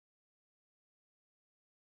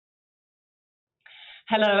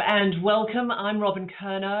Hello and welcome. I'm Robin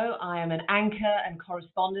Curnow. I am an anchor and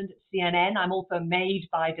correspondent at CNN. I'm also made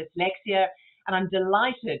by Dyslexia, and I'm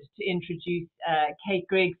delighted to introduce Kate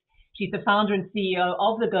Griggs. She's the founder and CEO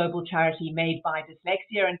of the global charity Made by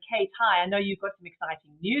Dyslexia. And Kate, hi, I know you've got some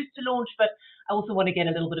exciting news to launch, but I also want to get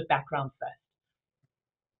a little bit of background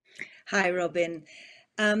first. Hi, Robin.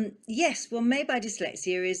 Yes, well, Made by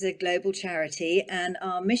Dyslexia is a global charity, and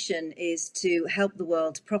our mission is to help the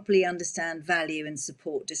world properly understand, value, and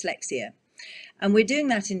support dyslexia. And we're doing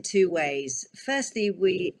that in two ways. Firstly,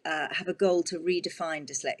 we have a goal to redefine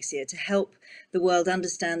dyslexia, to help the world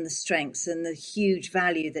understand the strengths and the huge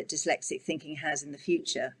value that dyslexic thinking has in the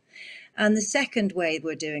future. And the second way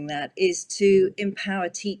we're doing that is to empower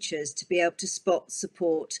teachers to be able to spot,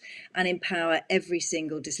 support, and empower every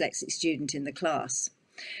single dyslexic student in the class.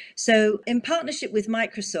 So in partnership with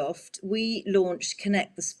Microsoft, we launched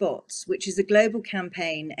Connect the Spots, which is a global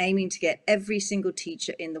campaign aiming to get every single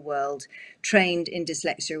teacher in the world trained in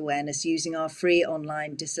dyslexia awareness using our free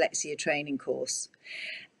online dyslexia training course.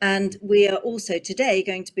 And we are also today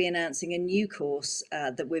going to be announcing a new course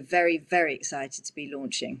that we're very, very excited to be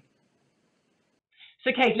launching.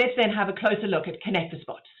 So Kate, let's then have a closer look at Connect the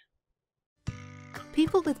Spots.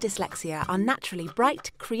 People with dyslexia are naturally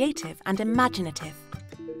bright, creative, and imaginative.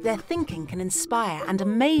 Their thinking can inspire and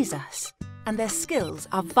amaze us, and their skills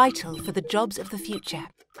are vital for the jobs of the future.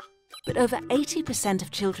 But over 80% of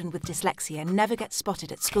children with dyslexia never get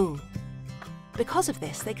spotted at school. Because of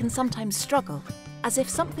this, they can sometimes struggle, as if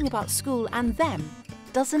something about school and them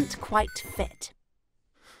doesn't quite fit.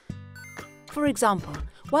 For example,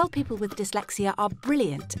 while people with dyslexia are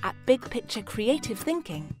brilliant at big-picture creative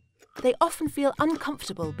thinking, they often feel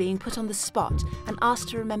uncomfortable being put on the spot and asked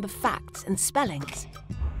to remember facts and spellings.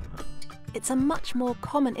 It's a much more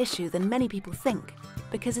common issue than many people think,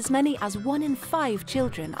 because as many as 1 in 5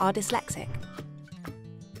 children are dyslexic.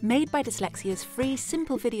 Made by Dyslexia's free,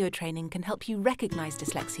 simple video training can help you recognise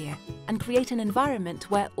dyslexia and create an environment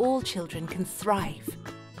where all children can thrive.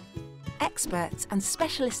 Experts and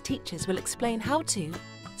specialist teachers will explain how to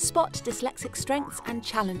spot dyslexic strengths and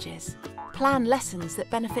challenges, plan lessons that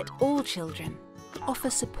benefit all children, offer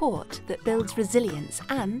support that builds resilience,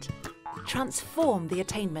 and transform the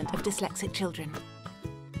attainment of dyslexic children.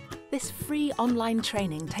 This free online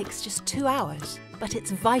training takes just 2 hours, but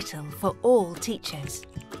it's vital for all teachers.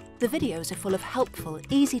 The videos are full of helpful,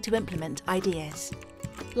 easy-to-implement ideas,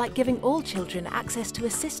 like giving all children access to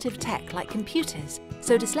assistive tech like computers,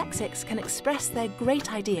 so dyslexics can express their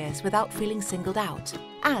great ideas without feeling singled out,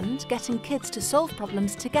 and getting kids to solve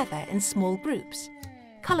problems together in small groups.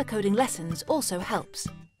 Colour-coding lessons also helps,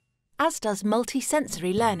 as does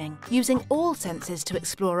multi-sensory learning, using all senses to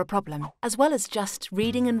explore a problem, as well as just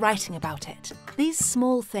reading and writing about it. These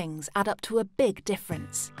small things add up to a big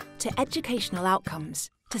difference, to educational outcomes,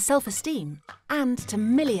 to self-esteem, and to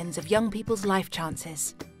millions of young people's life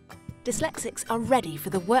chances. Dyslexics are ready for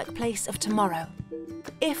the workplace of tomorrow,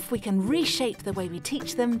 if we can reshape the way we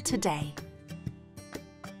teach them today.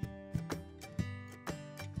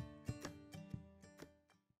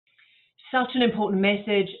 Such an important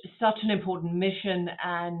message, such an important mission,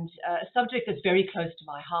 and a subject that's very close to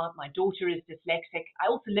my heart. My daughter is dyslexic. I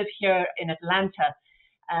also live here in Atlanta,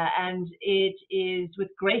 and it is with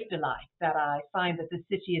great delight that I find that the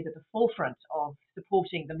city is at the forefront of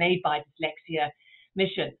supporting the Made by Dyslexia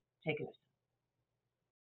mission. Take a listen.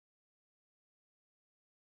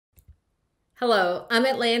 Hello, I'm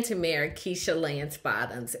Atlanta Mayor Keisha Lance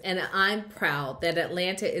Bottoms, and I'm proud that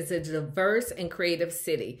Atlanta is a diverse and creative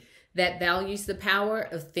city that values the power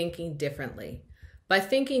of thinking differently. By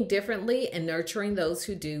thinking differently and nurturing those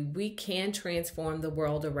who do, we can transform the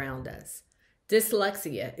world around us.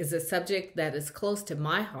 Dyslexia is a subject that is close to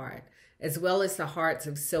my heart, as well as the hearts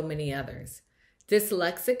of so many others.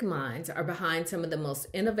 Dyslexic minds are behind some of the most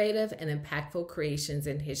innovative and impactful creations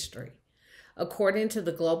in history. According to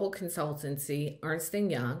the global consultancy Ernst &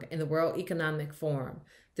 Young and the World Economic Forum,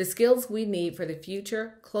 the skills we need for the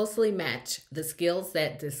future closely match the skills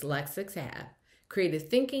that dyslexics have: creative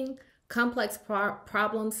thinking, complex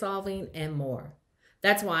problem solving, and more.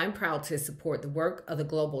 That's why I'm proud to support the work of the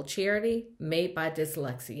global charity Made by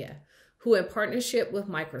Dyslexia, who in partnership with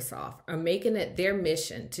Microsoft are making it their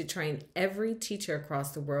mission to train every teacher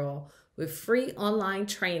across the world with free online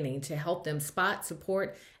training to help them spot,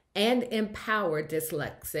 support, and empower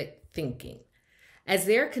dyslexic thinking. As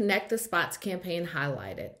their Connect the Spots campaign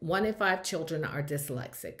highlighted, 1 in 5 children are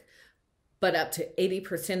dyslexic, but up to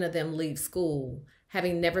 80% of them leave school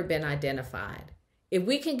having never been identified. If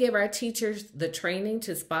we can give our teachers the training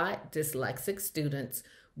to spot dyslexic students,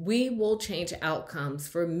 we will change outcomes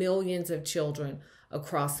for millions of children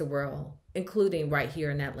across the world, including right here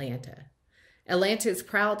in Atlanta. Atlanta is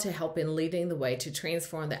proud to help in leading the way to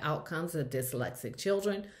transform the outcomes of dyslexic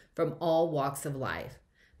children from all walks of life.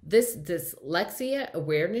 This Dyslexia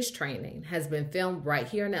Awareness training has been filmed right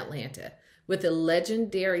here in Atlanta with the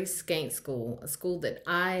legendary Skank School, a school that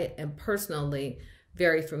I am personally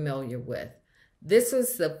very familiar with. This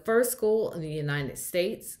was the first school in the United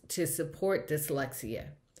States to support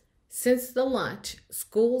dyslexia. Since the launch,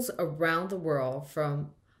 schools around the world,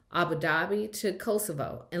 from Abu Dhabi to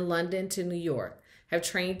Kosovo and London to New York, have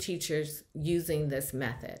trained teachers using this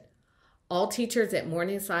method. All teachers at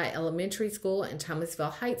Morningside Elementary School and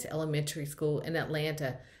Thomasville Heights Elementary School in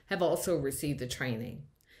Atlanta have also received the training.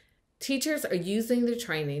 Teachers are using the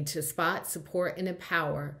training to spot, support, and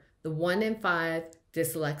empower the 1 in 5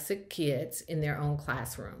 dyslexic kids in their own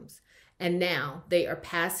classrooms. And now they are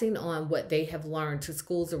passing on what they have learned to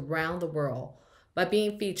schools around the world by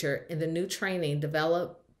being featured in the new training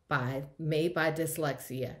developed by Made by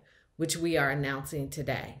Dyslexia, which we are announcing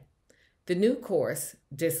today. The new course,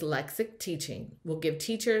 Dyslexia Teaching, will give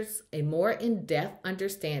teachers a more in-depth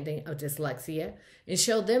understanding of dyslexia and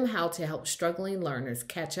show them how to help struggling learners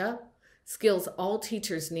catch up, skills all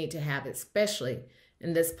teachers need to have, especially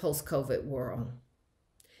in this post-COVID world.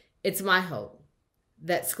 It's my hope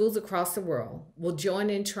that schools across the world will join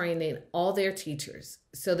in training all their teachers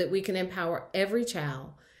so that we can empower every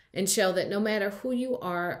child and show that no matter who you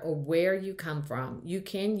are or where you come from, you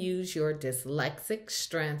can use your dyslexic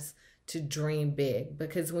strengths to dream big,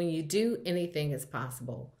 because when you do, anything is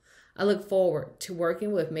possible. I look forward to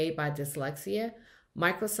working with Made by Dyslexia,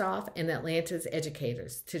 Microsoft, and Atlanta's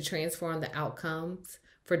educators to transform the outcomes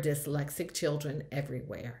for dyslexic children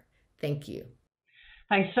everywhere. Thank you.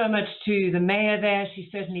 Thanks so much to the mayor there.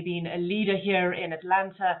 She's certainly been a leader here in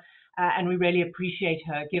Atlanta, and we really appreciate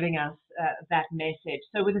her giving us that message.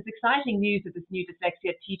 So with this exciting news of this new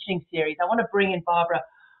Dyslexia Teaching series, I want to bring in Barbara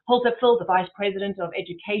Holzapfel, the Vice President of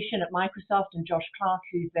Education at Microsoft, and Josh Clark,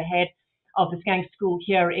 who's the head of the Skank School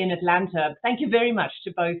here in Atlanta. Thank you very much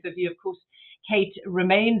to both of you. Of course, Kate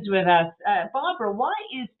remains with us. Barbara, why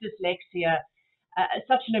is dyslexia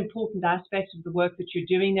such an important aspect of the work that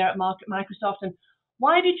you're doing there at Microsoft, and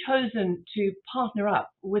why have you chosen to partner up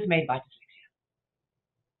with Made by Dyslexia?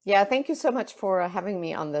 Yeah, thank you so much for having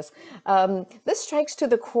me on this. This strikes to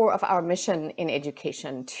the core of our mission in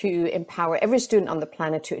education, to empower every student on the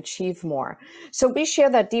planet to achieve more. So we share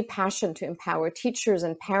that deep passion to empower teachers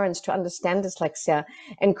and parents to understand dyslexia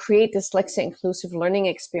and create dyslexia inclusive learning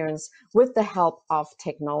experience with the help of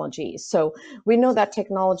technology. So we know that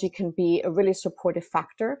technology can be a really supportive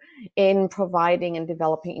factor in providing and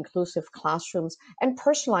developing inclusive classrooms and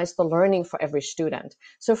personalize the learning for every student.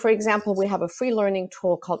 So for example, we have a free learning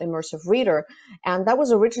tool called Immersive Reader, and that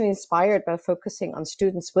was originally inspired by focusing on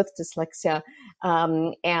students with dyslexia,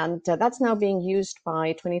 and that's now being used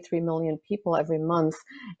by 23 million people every month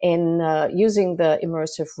in using the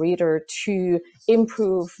Immersive Reader to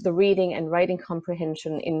improve the reading and writing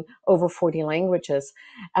comprehension in over 40 languages.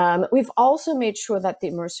 We've also made sure that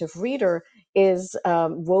the Immersive Reader is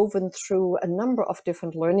woven through a number of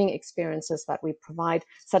different learning experiences that we provide,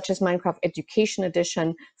 such as Minecraft Education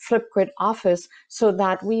Edition, Flipgrid Office, so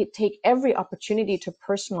that we take every opportunity to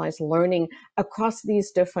personalize learning across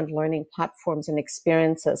these different learning platforms and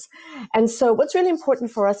experiences. And so what's really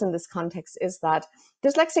important for us in this context is that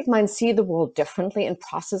dyslexic minds see the world differently and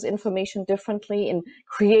process information differently in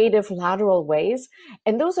creative, lateral ways.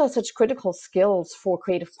 And those are such critical skills for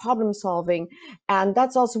creative problem solving. And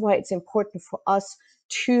that's also why it's important for us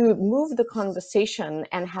to move the conversation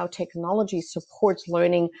and how technology supports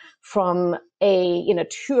learning from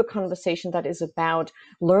to a conversation that is about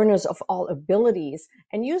learners of all abilities,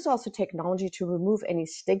 and use also technology to remove any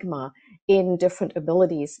stigma in different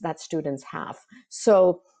abilities that students have.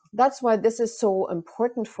 So that's why this is so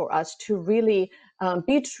important for us to really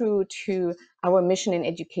be true to our mission in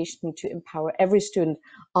education, to empower every student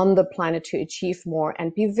on the planet to achieve more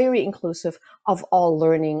and be very inclusive of all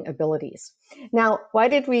learning abilities. Now, why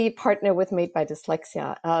did we partner with Made by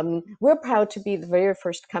Dyslexia? We're proud to be the very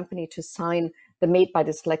first company to sign the Made by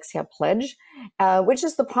Dyslexia Pledge, which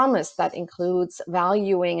is the promise that includes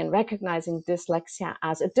valuing and recognizing dyslexia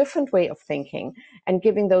as a different way of thinking and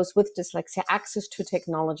giving those with dyslexia access to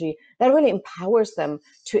technology that really empowers them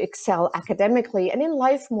to excel academically and in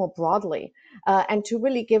life more broadly, and to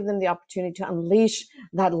really give them the opportunity to unleash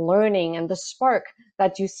that learning and the spark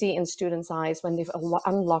that you see in students' eyes when they've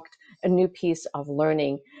unlocked a new piece of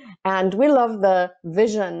learning. And we love the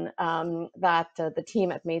vision that the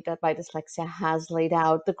team at Made by Dyslexia has laid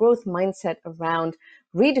out, the growth mindset around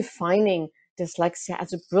redefining dyslexia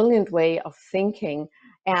as a brilliant way of thinking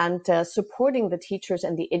and supporting the teachers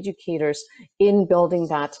and the educators in building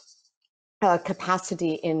that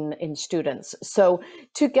capacity in students. So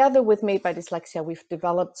together with Made by Dyslexia, we've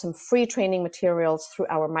developed some free training materials through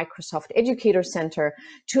our Microsoft Educator Center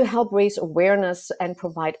to help raise awareness and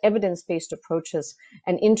provide evidence-based approaches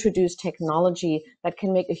and introduce technology that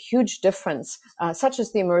can make a huge difference, such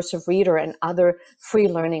as the immersive reader and other free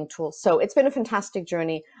learning tools. So it's been a fantastic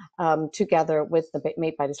journey together with the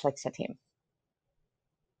Made by Dyslexia team.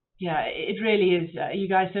 Yeah, it really is. You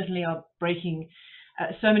guys certainly are breaking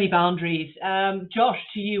so many boundaries. Josh,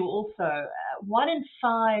 to you also, 1 in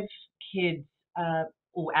 5 kids,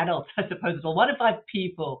 or adults, I suppose, or 1 in 5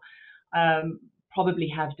 people probably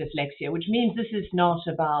have dyslexia, which means this is not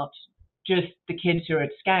about just the kids who are at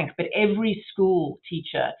Skank, but every school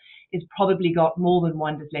teacher has probably got more than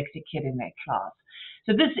one dyslexic kid in their class.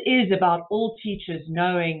 So this is about all teachers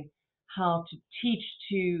knowing how to teach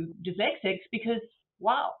to dyslexics because,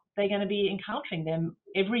 wow, they're going to be encountering them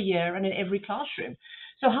every year and in every classroom.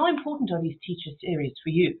 So how important are these teacher series for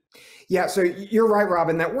you? Yeah, so you're right,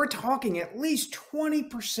 Robin, that we're talking at least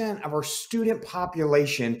 20% of our student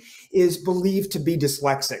population is believed to be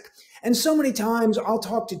dyslexic. And so many times I'll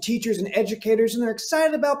talk to teachers and educators and they're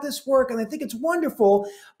excited about this work and they think it's wonderful,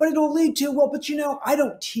 but it'll lead to, well, but you know, I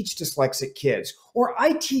don't teach dyslexic kids, or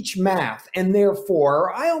I teach math and therefore,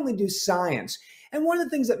 or I only do science. And one of the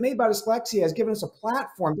things that Made by Dyslexia has given us a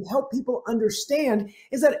platform to help people understand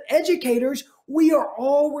is that educators, we are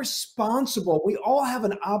all responsible. We all have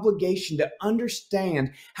an obligation to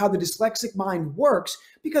understand how the dyslexic mind works,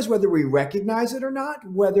 because whether we recognize it or not,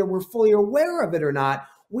 whether we're fully aware of it or not,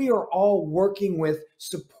 we are all working with,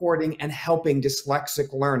 supporting, and helping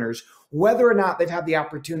dyslexic learners, whether or not they've had the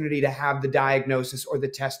opportunity to have the diagnosis or the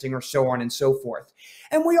testing or so on and so forth.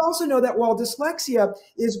 And we also know that while dyslexia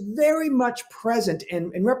is very much present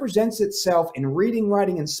and represents itself in reading,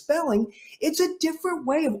 writing, and spelling, it's a different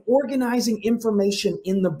way of organizing information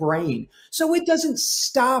in the brain. So it doesn't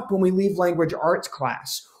stop when we leave language arts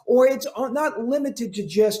class, or it's not limited to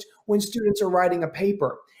just when students are writing a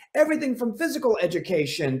paper. Everything from physical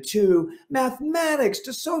education to mathematics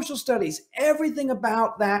to social studies, everything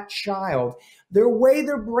about that child, their way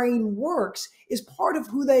their brain works is part of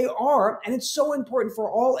who they are. And it's so important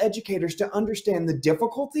for all educators to understand the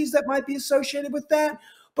difficulties that might be associated with that,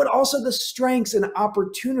 but also the strengths and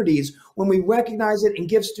opportunities when we recognize it and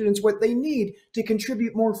give students what they need to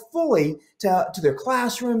contribute more fully to their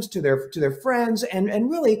classrooms, to their friends,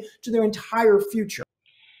 and really to their entire future.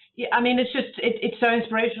 Yeah, I mean, it's so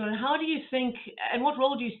inspirational. And how do you think, and what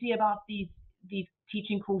role do you see about these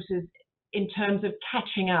teaching courses in terms of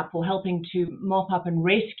catching up or helping to mop up and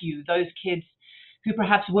rescue those kids who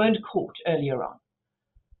perhaps weren't caught earlier on?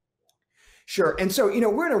 Sure. And so,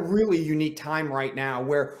 we're in a really unique time right now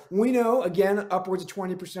where we know, again, upwards of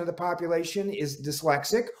 20% of the population is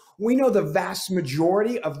dyslexic. We know the vast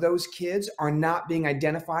majority of those kids are not being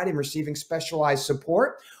identified and receiving specialized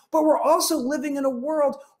support. But we're also living in a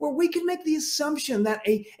world where we can make the assumption that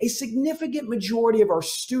a significant majority of our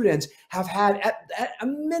students have had, at a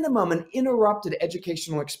minimum, an interrupted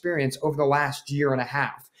educational experience over the last year and a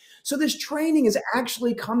half. So this training is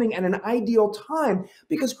actually coming at an ideal time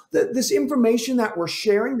because this information that we're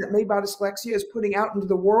sharing, that Made by Dyslexia is putting out into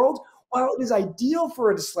the world, while it is ideal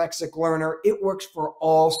for a dyslexic learner, it works for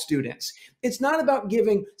all students. It's not about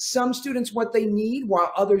giving some students what they need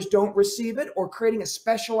while others don't receive it, or creating a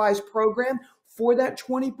specialized program for that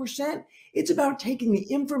 20%. It's about taking the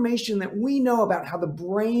information that we know about how the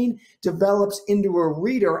brain develops into a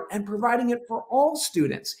reader and providing it for all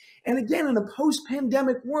students. And again, in a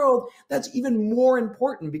post-pandemic world, that's even more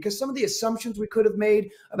important because some of the assumptions we could have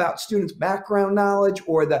made about students' background knowledge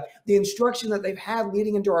or the instruction that they've had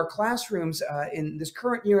leading into our classrooms in this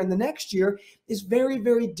current year and the next year is very,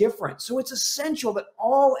 very different. So it's essential that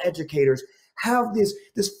all educators have this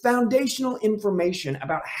foundational information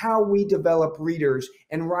about how we develop readers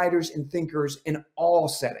and writers and thinkers in all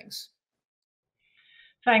settings.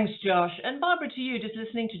 Thanks, Josh. And Barbara, to you, just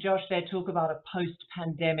listening to Josh there talk about a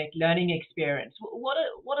post-pandemic learning experience, what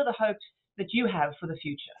are the hopes that you have for the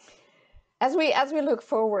future? As we look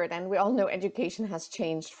forward, and we all know education has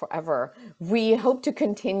changed forever, we hope to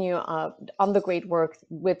continue on the great work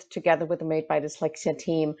together with the Made by Dyslexia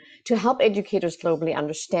team to help educators globally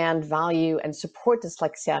understand, value, and support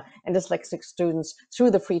dyslexia and dyslexic students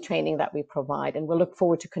through the free training that we provide. And we'll look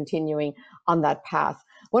forward to continuing on that path.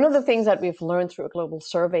 One of the things that we've learned through a global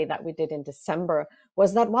survey that we did in December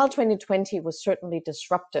was that while 2020 was certainly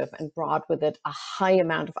disruptive and brought with it a high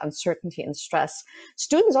amount of uncertainty and stress,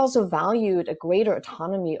 students also valued a greater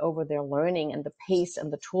autonomy over their learning and the pace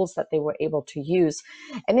and the tools that they were able to use.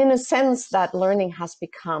 And in a sense, that learning has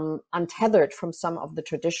become untethered from some of the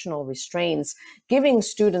traditional restraints, giving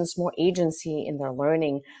students more agency in their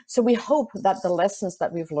learning. So we hope that the lessons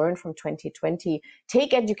that we've learned from 2020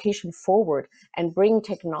 take education forward and bring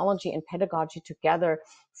technology and pedagogy together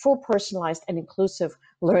for personalized and inclusive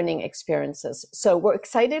learning experiences. So we're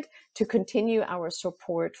excited to continue our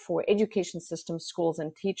support for education systems, schools,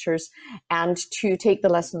 and teachers, and to take the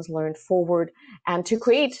lessons learned forward and to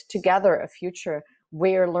create together a future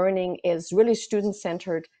where learning is really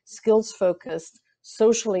student-centered, skills-focused,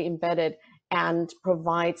 socially embedded, and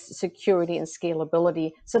provides security and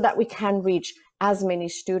scalability so that we can reach as many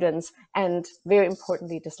students and, very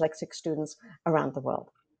importantly, dyslexic students around the world.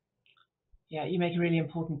 Yeah, you make a really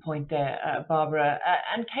important point there, Barbara.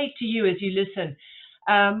 And Kate, to you as you listen,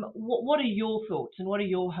 what are your thoughts and what are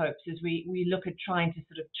your hopes as we look at trying to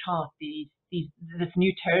sort of chart this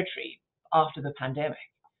new territory after the pandemic?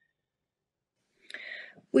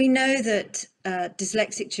 We know that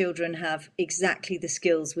dyslexic children have exactly the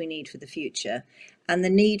skills we need for the future, and the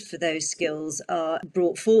need for those skills are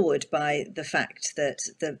brought forward by the fact that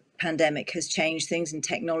the pandemic has changed things and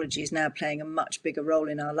technology is now playing a much bigger role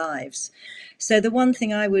in our lives. So the one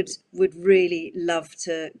thing I would really love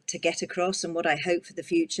to get across, and what I hope for the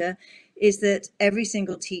future, is that every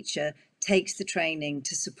single teacher takes the training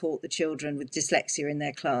to support the children with dyslexia in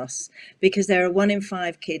their class, because there are 1 in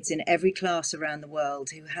 5 kids in every class around the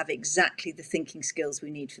world who have exactly the thinking skills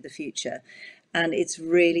we need for the future. And it's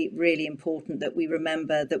really, really important that we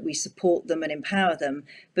remember that we support them and empower them,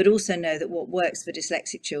 but also know that what works for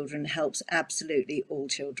dyslexic children helps absolutely all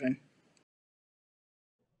children.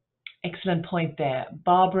 Excellent point there.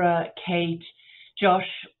 Barbara, Kate, Josh,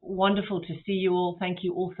 wonderful to see you all. Thank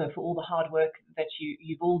you also for all the hard work that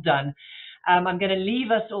you've all done. I'm going to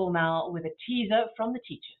leave us all now with a teaser from the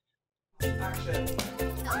teachers. Action.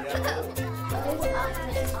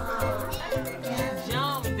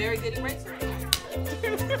 Jump, very good eraser.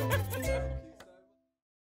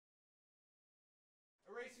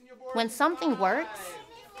 When something works,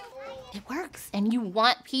 it works. And you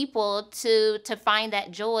want people to find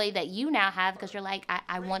that joy that you now have, because you're like,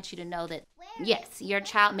 I want you to know that, yes, your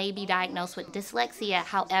child may be diagnosed with dyslexia.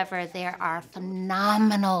 However, there are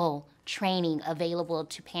phenomenal training available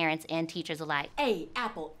to parents and teachers alike. A,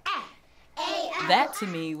 apple, ah. That to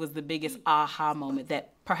me was the biggest aha moment, that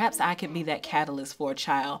perhaps I could be that catalyst for a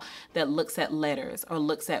child that looks at letters or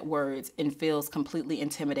looks at words and feels completely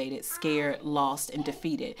intimidated, scared, lost, and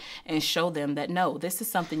defeated, and show them that no, this is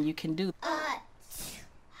something you can do.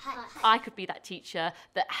 I could be that teacher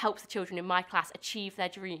that helps the children in my class achieve their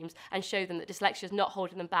dreams and show them that dyslexia is not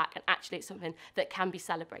holding them back, and actually it's something that can be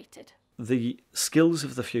celebrated. The skills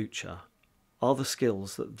of the future are the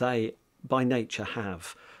skills that they by nature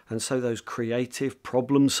have. And so those creative,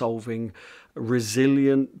 problem-solving,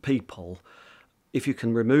 resilient people, if you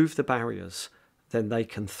can remove the barriers, then they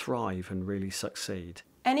can thrive and really succeed.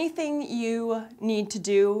 Anything you need to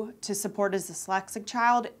do to support a dyslexic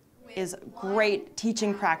child is great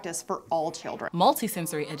teaching practice for all children.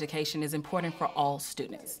 Multisensory education is important for all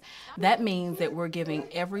students. That means that we're giving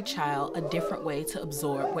every child a different way to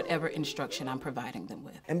absorb whatever instruction I'm providing them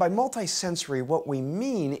with. And by multisensory, what we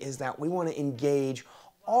mean is that we want to engage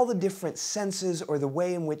all the different senses or the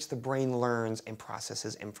way in which the brain learns and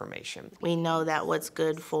processes information. We know that what's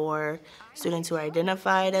good for students who are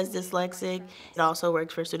identified as dyslexic, it also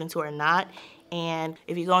works for students who are not. And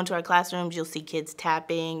if you go into our classrooms, you'll see kids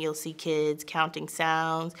tapping, you'll see kids counting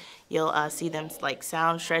sounds, you'll see them like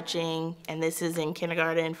sound stretching, and this is in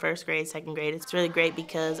kindergarten, first grade, second grade. It's really great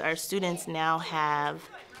because our students now have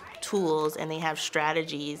tools and they have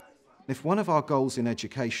strategies. If one of our goals in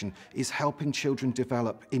education is helping children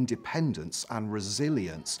develop independence and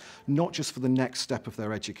resilience, not just for the next step of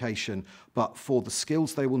their education, but for the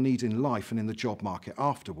skills they will need in life and in the job market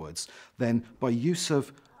afterwards, then by use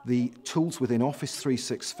of the tools within Office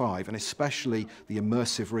 365, and especially the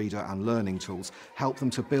immersive reader and learning tools, help them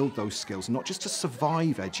to build those skills, not just to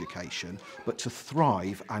survive education, but to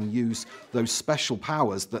thrive and use those special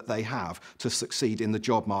powers that they have to succeed in the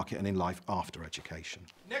job market and in life after education.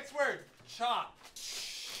 Next word, chop.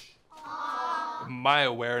 My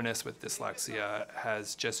awareness with dyslexia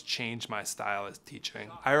has just changed my style as teaching.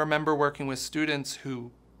 I remember working with students who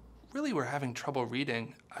really were having trouble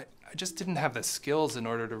reading. I just didn't have the skills in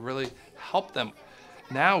order to really help them.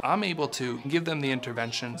 Now I'm able to give them the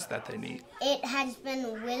interventions that they need. It has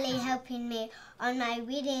been really helping me on my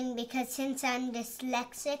reading because since I'm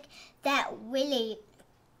dyslexic, that really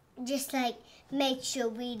just like makes your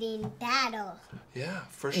reading better. Yeah,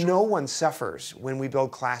 for sure. No one suffers when we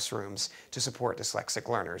build classrooms to support dyslexic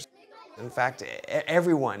learners. In fact,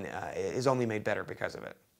 everyone is only made better because of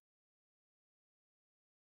it.